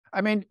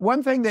I mean,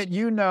 one thing that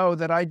you know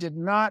that I did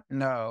not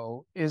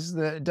know is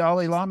that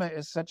Dalai Lama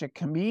is such a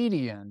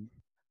comedian.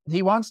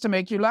 He wants to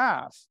make you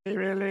laugh. It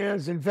really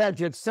is. In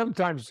fact, it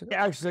sometimes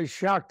actually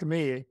shocked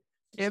me.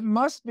 It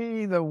must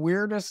be the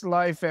weirdest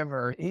life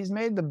ever. He's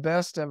made the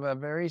best of a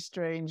very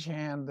strange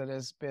hand that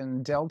has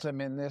been dealt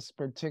him in this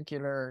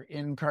particular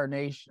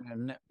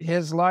incarnation.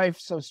 His life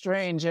so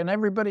strange, and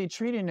everybody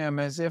treating him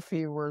as if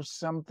he were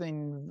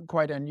something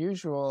quite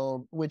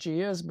unusual, which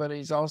he is, but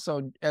he's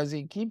also, as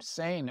he keeps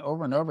saying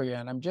over and over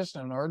again, I'm just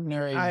an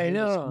ordinary I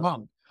Buddhist know.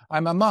 monk.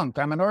 I'm a monk.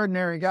 I'm an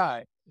ordinary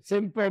guy.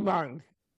 Simple monk.